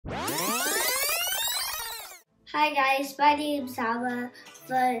Hi guys, my name's Alva.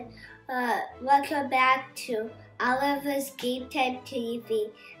 Welcome back to Oliver's Game Time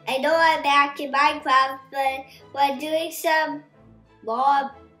TV. I know I'm back in Minecraft, but we're doing some more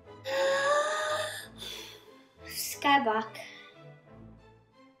Skyblock.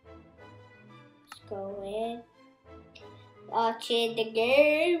 Let's go in, watching the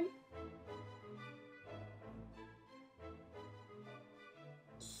game.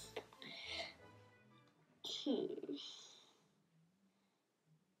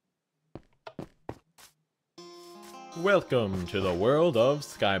 Welcome to the world of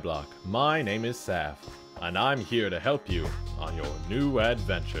Skyblock. My name is Saf, and I'm here to help you on your new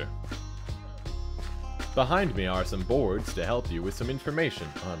adventure. Behind me are some boards to help you with some information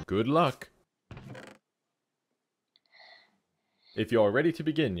on good luck. If you're ready to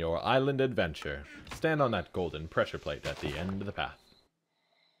begin your island adventure, stand on that golden pressure plate at the end of the path.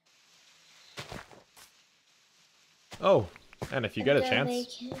 Oh, and if you get a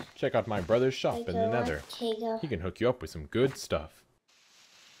chance, check out my brother's shop in the Nether. He can hook you up with some good stuff.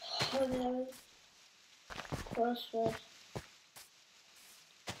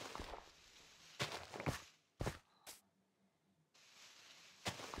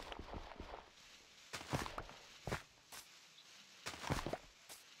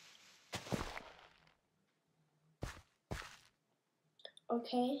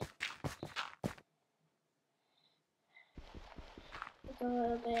 Okay. A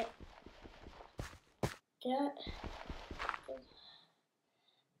little bit. That.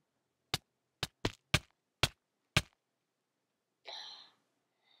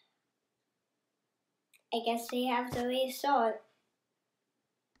 I guess we have to restart.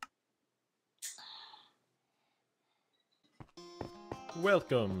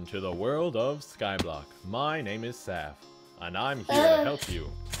 Welcome to the world of Skyblock. My name is Saf, and I'm here to help you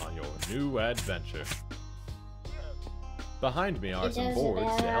on your new adventure. Behind me are some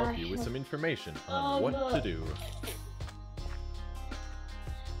boards to help you with some information on what to do.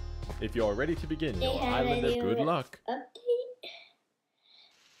 If you're ready to begin your island of good luck,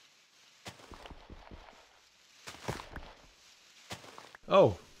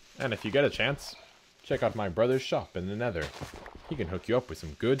 oh, and if you get a chance, check out my brother's shop in the Nether. He can hook you up with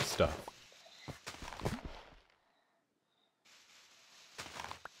some good stuff.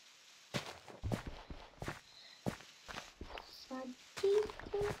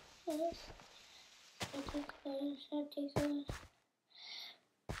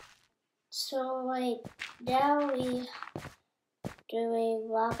 So like now we doing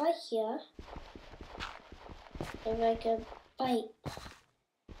lava here and like a bite.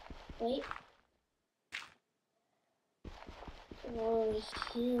 Wait. Over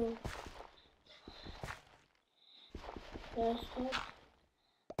here. First one.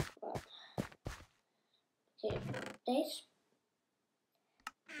 Okay, nice.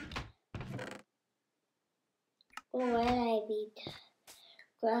 Oh, what I need.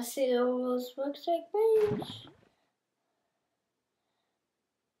 Glassy almost looks like beige.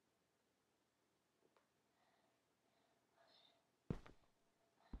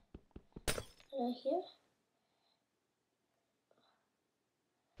 Right here.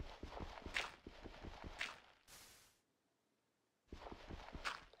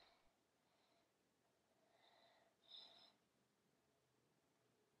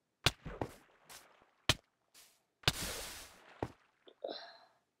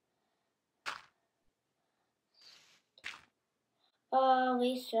 Oh,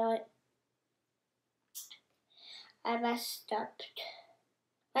 restart. I messed up.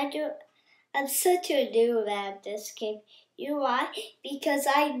 I'm such a noob at this game. You know why? Because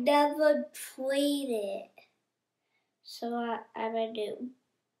I never played it. So I'm a noob.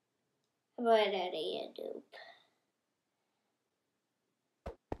 I'm already a noob.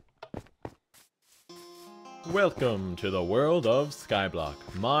 Welcome to the world of Skyblock.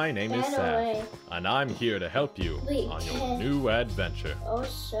 My name is Saf, and I'm here to help you on your new adventure.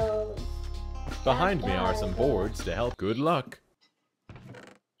 Also, behind me are some boards to help good luck.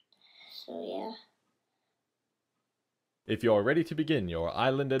 So yeah. If you're ready to begin your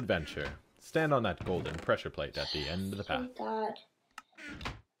island adventure, stand on that golden pressure plate at the end of the path. Oh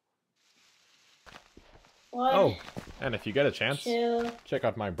God. Oh, and if you get a chance, check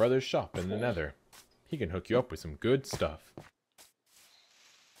out my brother's shop in the Nether. He can hook you up with some good stuff.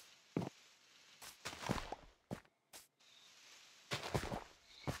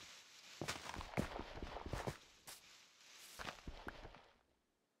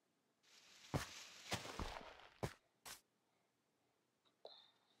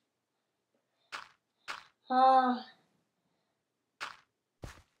 Ah.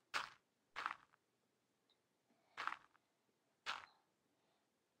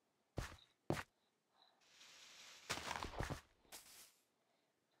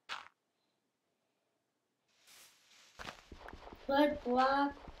 Blood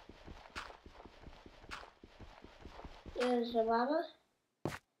block. There's the lava.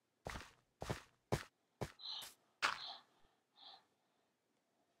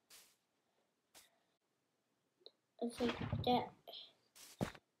 I think that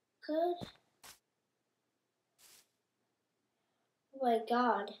good. Oh my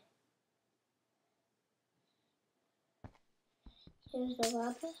god. Here's the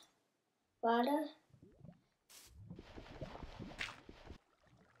lava. Water.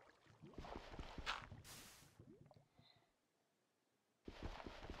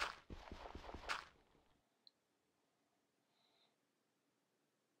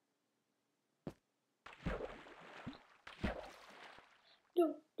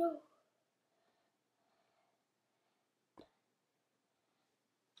 No, no.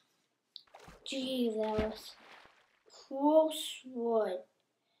 Gee, that was close one.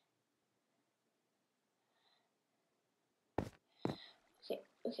 Okay.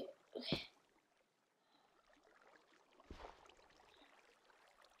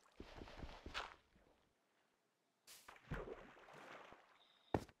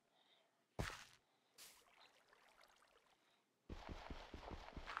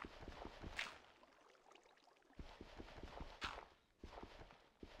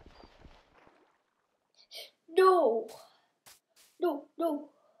 No.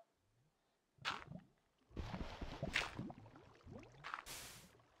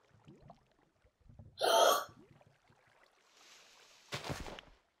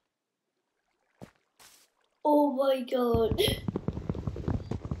 Oh my god.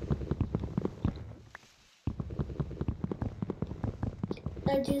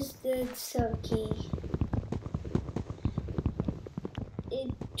 I just did something.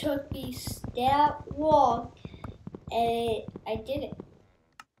 It took me that long and I did it.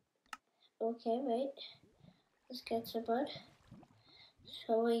 Okay, wait. Let's get some wood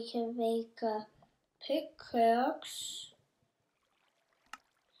so we can make a pickaxe.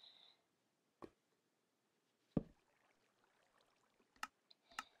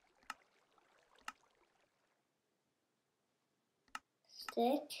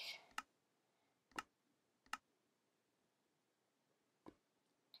 Stick.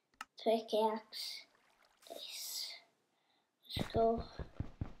 Pickaxe. Nice. Let's go.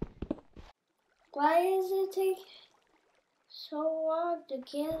 Why does it take so long to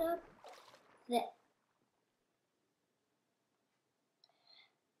get up there?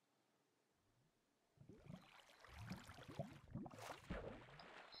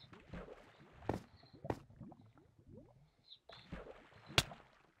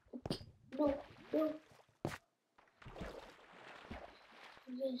 No.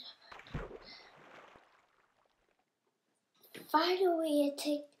 Finally, it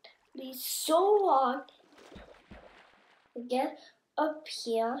took me so long to get up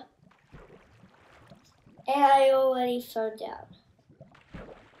here, and I already fell down.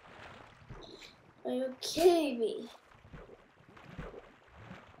 Are you kidding me?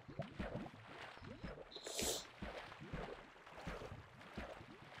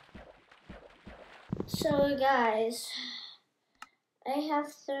 So guys, I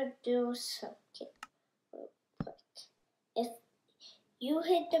have to do something real quick. If you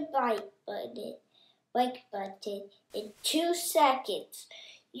hit the like button in 2 seconds,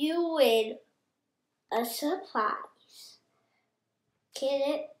 you win a surprise. Get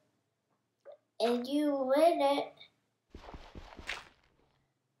it? And you win it.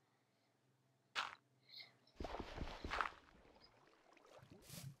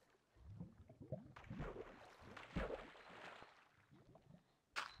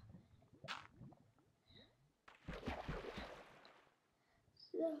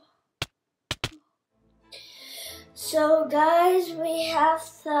 So guys, we have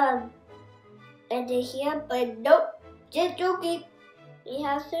some in here, but nope, just joking. We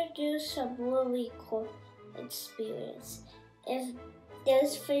have to do some really cool experience. If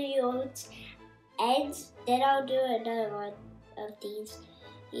this video ends, then I'll do another one of these.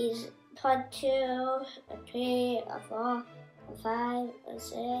 These part 2, a 3, a 4, a 5, a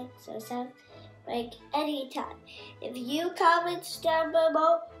 6, a 7, like anytime. If you comment down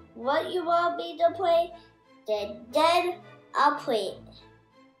below what you want me to play, then I'll play it.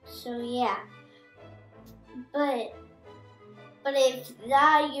 So yeah. But if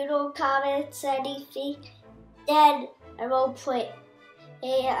not, you don't comment anything, then I won't play it.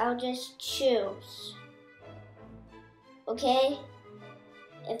 Hey, I'll just choose. Okay?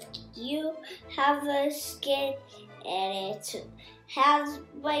 If you have a skin and it has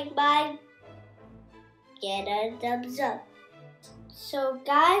like mine, get a thumbs up. So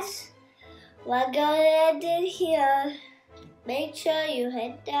guys, we're gonna end it here. make sure you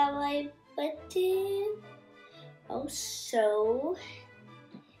hit that like button. Also,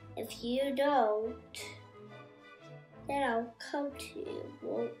 if you don't, then I'll come to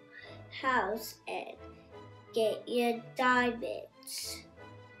your house and get your diamonds.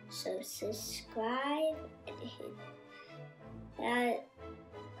 So subscribe and hit that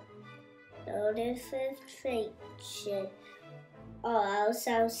notification, or else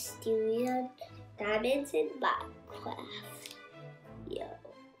I'll steal your diamonds in Minecraft. Yo.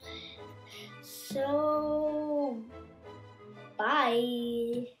 So,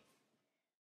 bye.